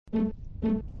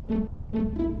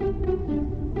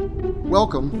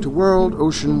Welcome to World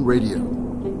Ocean Radio.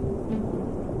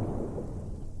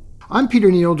 I'm Peter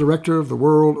Neill, Director of the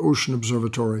World Ocean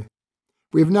Observatory.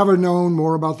 We have never known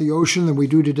more about the ocean than we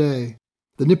do today.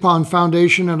 The Nippon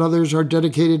Foundation and others are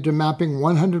dedicated to mapping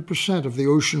 100% of the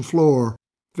ocean floor.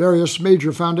 Various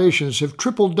major foundations have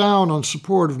tripled down on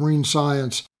support of marine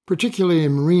science, particularly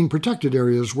in marine protected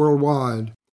areas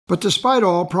worldwide. But despite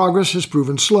all, progress has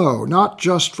proven slow, not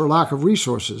just for lack of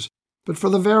resources, but for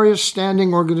the various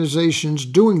standing organizations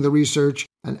doing the research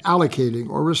and allocating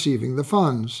or receiving the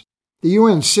funds. The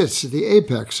UN sits at the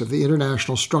apex of the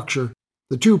international structure.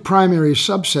 The two primary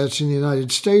subsets in the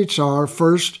United States are,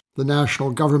 first, the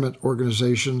national government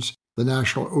organizations, the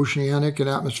National Oceanic and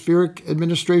Atmospheric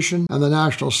Administration and the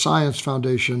National Science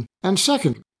Foundation, and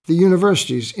second, the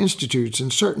universities, institutes,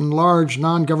 and certain large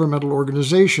non-governmental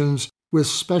organizations with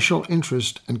special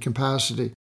interest and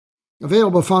capacity.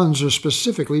 Available funds are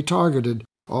specifically targeted,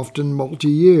 often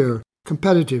multi-year,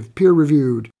 competitive,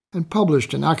 peer-reviewed, and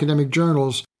published in academic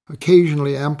journals,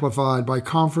 occasionally amplified by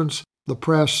conference, the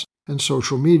press, and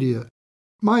social media.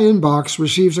 My inbox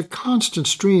receives a constant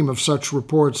stream of such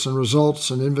reports and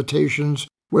results and invitations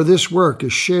where this work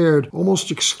is shared almost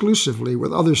exclusively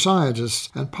with other scientists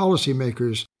and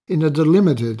policymakers in a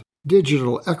delimited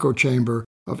digital echo chamber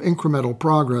of incremental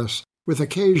progress, with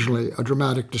occasionally a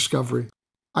dramatic discovery.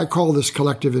 I call this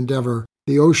collective endeavor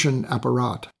the Ocean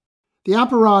Apparat. The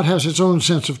Apparat has its own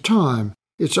sense of time,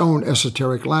 its own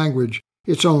esoteric language,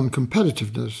 its own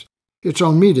competitiveness, its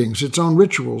own meetings, its own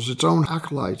rituals, its own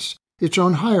acolytes, its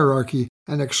own hierarchy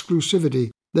and exclusivity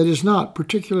that is not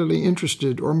particularly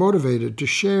interested or motivated to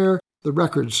share the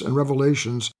records and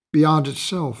revelations beyond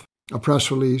itself, a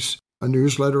press release, a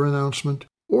newsletter announcement,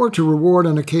 or to reward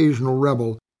an occasional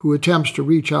rebel who attempts to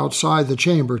reach outside the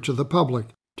chamber to the public,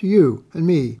 to you and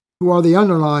me, who are the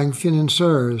underlying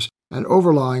financiers and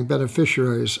overlying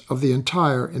beneficiaries of the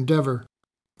entire endeavor.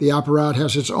 The Apparat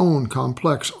has its own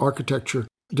complex architecture,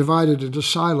 divided into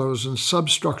silos and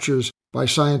substructures by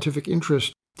scientific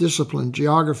interest, discipline,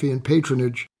 geography, and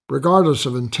patronage. Regardless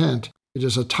of intent, it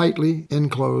is a tightly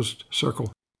enclosed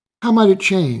circle. How might it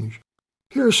change?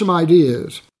 Here are some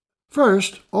ideas.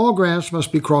 First, all grants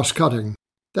must be cross-cutting.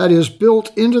 That is,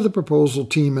 built into the proposal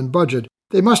team and budget,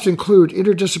 they must include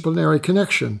interdisciplinary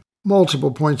connection,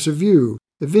 multiple points of view,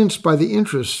 evinced by the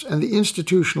interests and the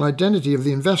institutional identity of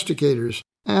the investigators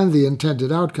and the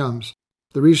intended outcomes.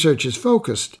 The research is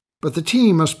focused, but the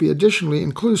team must be additionally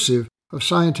inclusive of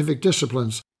scientific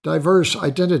disciplines, diverse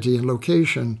identity and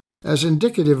location, as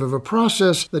indicative of a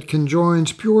process that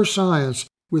conjoins pure science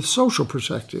with social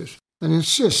perspectives and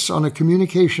insists on a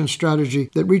communication strategy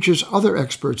that reaches other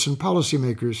experts and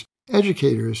policymakers,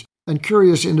 educators, and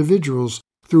curious individuals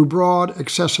through broad,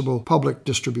 accessible public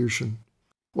distribution.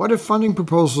 What if funding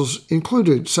proposals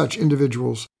included such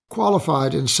individuals,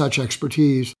 qualified in such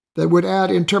expertise, that would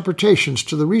add interpretations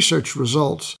to the research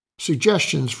results,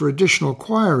 suggestions for additional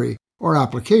query, or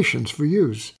applications for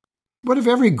use? What if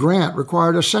every grant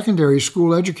required a secondary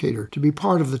school educator to be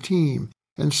part of the team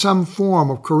and some form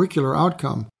of curricular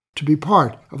outcome to be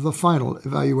part of the final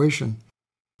evaluation?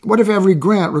 What if every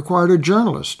grant required a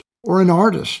journalist or an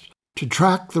artist to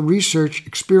track the research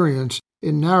experience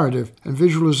in narrative and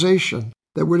visualization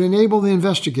that would enable the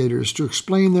investigators to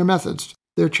explain their methods,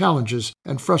 their challenges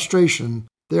and frustration,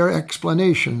 their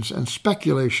explanations and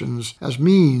speculations as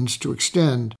means to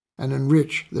extend and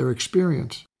enrich their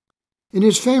experience? In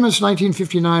his famous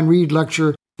 1959 Reed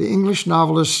lecture, the English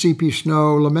novelist C.P.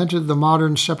 Snow lamented the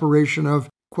modern separation of,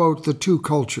 quote, the two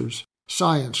cultures,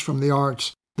 science from the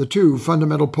arts, the two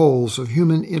fundamental poles of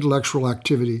human intellectual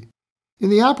activity. In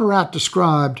the Apparat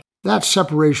described, that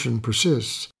separation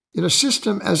persists. In a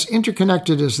system as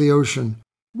interconnected as the ocean,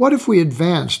 what if we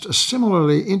advanced a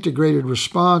similarly integrated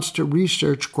response to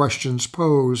research questions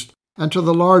posed and to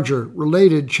the larger,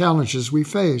 related challenges we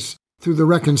face through the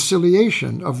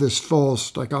reconciliation of this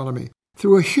false dichotomy,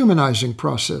 through a humanizing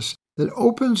process that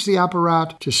opens the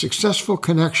Apparat to successful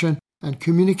connection and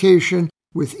communication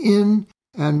within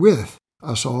and with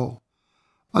us all?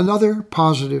 Another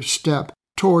positive step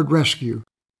toward rescue.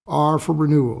 R for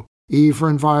renewal, E for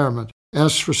environment,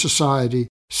 S for society,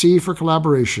 C for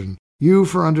collaboration, U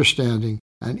for understanding,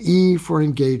 and E for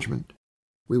engagement.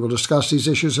 We will discuss these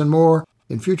issues and more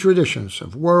in future editions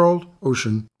of World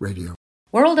Ocean Radio.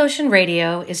 World Ocean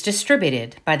Radio is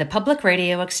distributed by the Public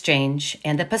Radio Exchange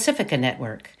and the Pacifica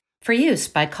Network for use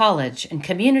by college and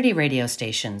community radio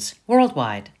stations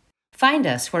worldwide. Find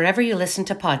us wherever you listen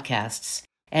to podcasts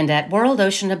and at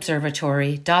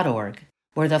worldoceanobservatory.org,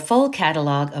 where the full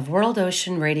catalog of World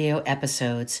Ocean Radio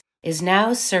episodes is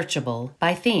now searchable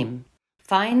by theme.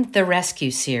 Find the Rescue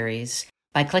series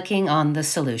by clicking on the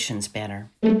Solutions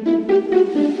banner.